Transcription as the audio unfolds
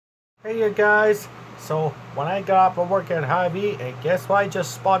Hey you guys, so when I got up from work at Hy-Vee, and guess what I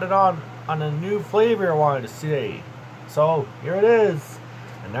just spotted on a new flavor I wanted to see. So here it is,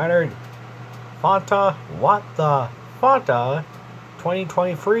 another Fanta, what the Fanta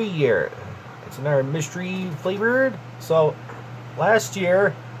 2023 year. It's another mystery flavored. So last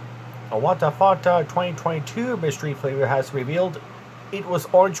year, what the Fanta 2022 mystery flavor has revealed, it was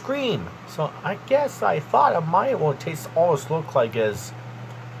orange cream. So I guess I thought it might well taste almost look like as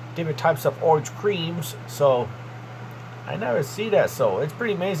different types of orange creams, so I never see that, so it's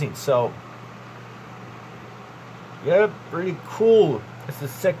pretty amazing. So yeah, pretty cool. It's the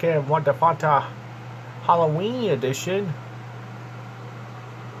second one, the Fanta Halloween edition.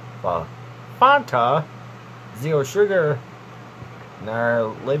 Fanta zero sugar, and our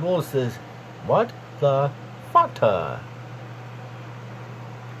label says what the Fanta,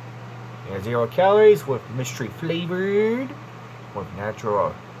 and 0 calories with mystery flavored with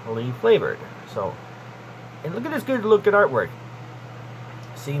naturally flavored. So, and look at this good looking artwork.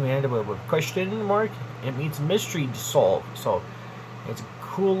 See, man, with a question mark, it means mystery to solve. So it's a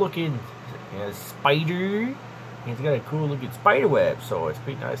cool looking spider. It's got a cool looking spider web, so it's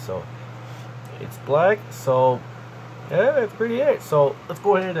pretty nice. So it's black, so yeah, that's pretty it. So let's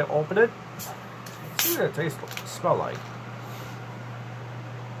go ahead and open it. See what it tastes like, smell like.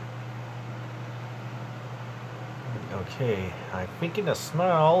 Okay, I'm thinking the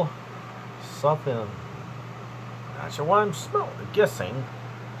smell something. Not sure what I'm guessing.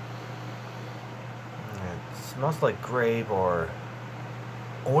 It smells like grape, or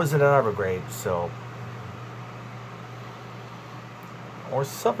is it another grape? So, or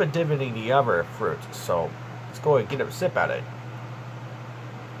something different in the other fruit. So let's go and get a sip at it.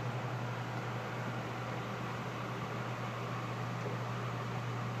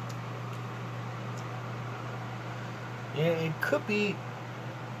 Yeah, it could be.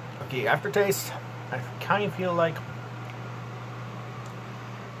 Okay, aftertaste, I kind of feel like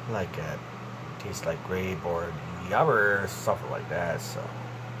tastes like grape or the other something like that. So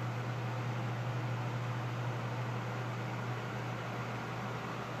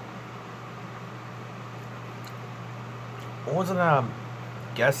I wasn't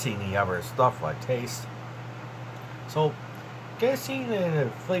guessing the other stuff like taste. So guessing the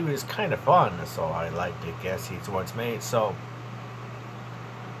flavor is kind of fun, so I like to guess it's what's made. So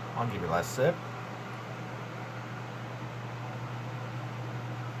I'll give it a last sip.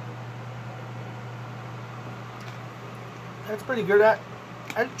 That's pretty good at.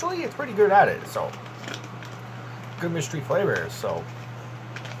 Actually, it's pretty good at it. So good mystery flavor. So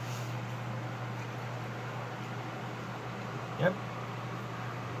yep,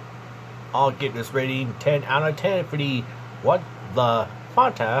 I'll give this rating 10 out of 10 for the what the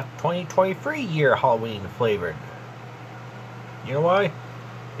Fanta 2023 year Halloween flavored. You know why?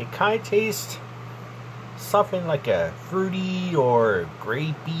 It kind of tastes something like a fruity or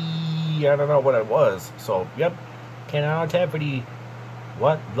grapey. I don't know what it was. So yep, 10 out of 10 for the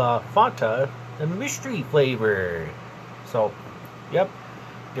what the Fanta the mystery flavor. So yep,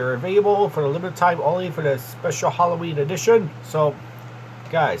 they're available for a limited time only for the special Halloween edition. So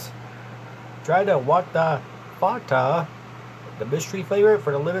guys, try to what the Fanta the mystery flavor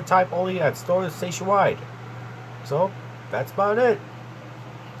for the limited time only at stores nationwide. So that's about it.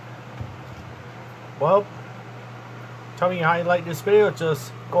 Well, tell me how you like this video.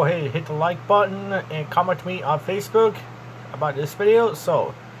 Just go ahead and hit the like button and comment to me on Facebook about this video.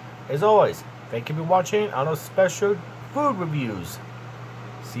 So as always, thank you for watching on those special food reviews.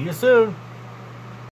 See you soon.